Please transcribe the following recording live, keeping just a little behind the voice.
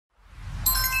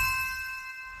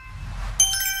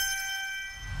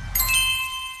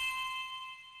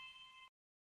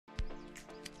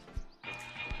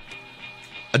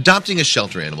Adopting a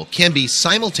shelter animal can be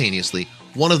simultaneously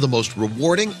one of the most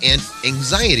rewarding and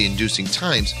anxiety-inducing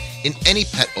times in any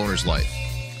pet owner's life.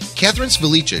 Catherine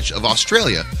Svilicic of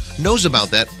Australia knows about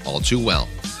that all too well,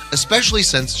 especially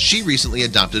since she recently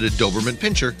adopted a Doberman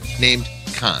Pinscher named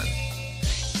Khan.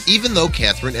 Even though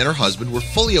Catherine and her husband were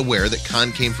fully aware that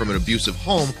Khan came from an abusive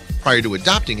home prior to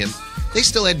adopting him, they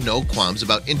still had no qualms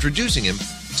about introducing him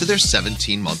to their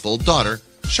 17-month-old daughter,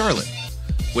 Charlotte.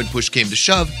 When push came to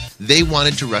shove, they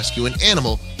wanted to rescue an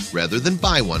animal rather than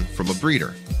buy one from a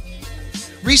breeder.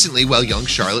 Recently, while young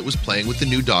Charlotte was playing with the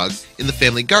new dog in the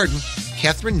family garden,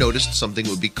 Catherine noticed something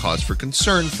that would be cause for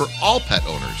concern for all pet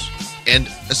owners, and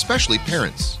especially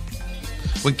parents.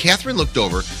 When Catherine looked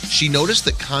over, she noticed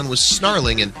that Khan was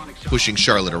snarling and pushing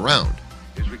Charlotte around.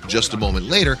 Just a moment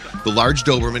later, the large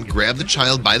Doberman grabbed the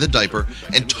child by the diaper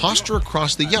and tossed her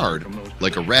across the yard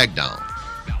like a rag doll.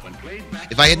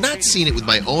 If I had not seen it with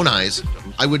my own eyes,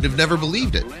 I would have never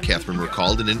believed it, Catherine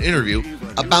recalled in an interview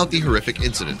about the horrific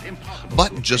incident.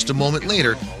 But just a moment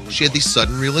later, she had the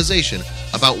sudden realization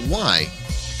about why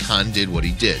Khan did what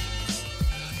he did.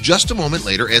 Just a moment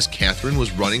later, as Catherine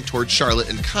was running toward Charlotte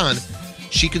and Khan,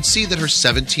 she could see that her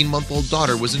 17-month-old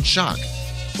daughter was in shock.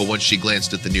 But when she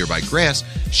glanced at the nearby grass,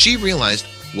 she realized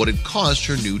what had caused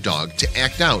her new dog to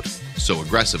act out so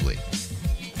aggressively.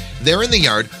 There in the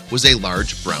yard was a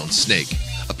large brown snake.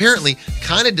 Apparently,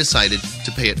 Khan had decided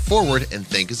to pay it forward and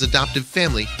thank his adoptive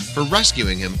family for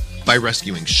rescuing him by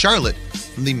rescuing Charlotte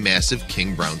from the massive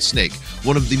king brown snake,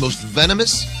 one of the most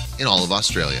venomous in all of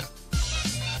Australia.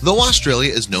 Though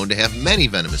Australia is known to have many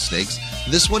venomous snakes,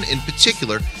 this one in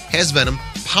particular has venom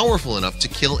powerful enough to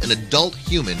kill an adult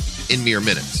human in mere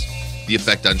minutes. The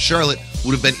effect on Charlotte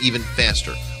would have been even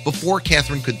faster. Before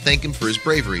Catherine could thank him for his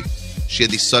bravery, she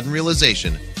had the sudden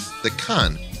realization that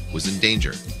Khan was in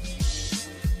danger.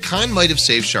 Khan might have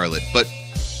saved Charlotte, but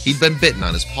he'd been bitten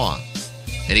on his paw,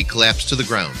 and he collapsed to the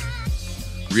ground.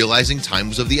 Realizing time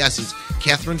was of the essence,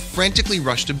 Catherine frantically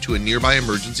rushed him to a nearby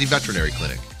emergency veterinary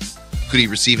clinic. Could he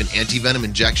receive an anti-venom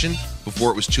injection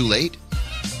before it was too late?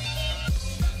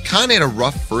 Khan had a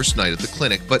rough first night at the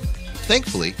clinic, but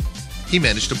thankfully, he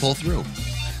managed to pull through.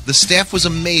 The staff was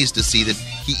amazed to see that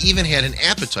he even had an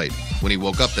appetite when he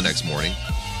woke up the next morning.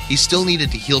 He still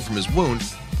needed to heal from his wound,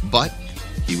 but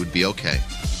he would be okay.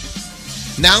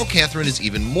 Now Catherine is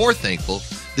even more thankful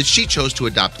that she chose to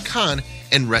adopt Khan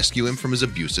and rescue him from his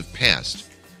abusive past.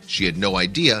 She had no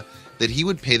idea that he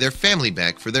would pay their family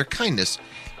back for their kindness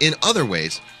in other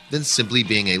ways than simply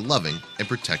being a loving and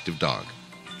protective dog.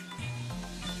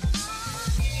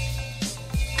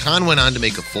 Khan went on to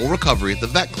make a full recovery at the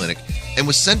vet clinic and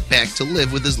was sent back to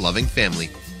live with his loving family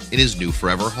in his new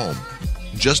forever home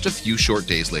just a few short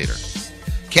days later.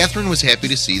 Catherine was happy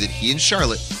to see that he and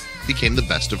Charlotte became the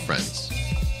best of friends.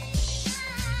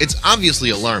 It's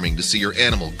obviously alarming to see your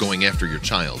animal going after your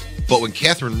child, but when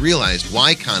Catherine realized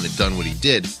why Khan had done what he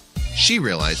did, she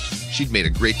realized she'd made a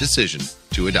great decision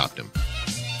to adopt him.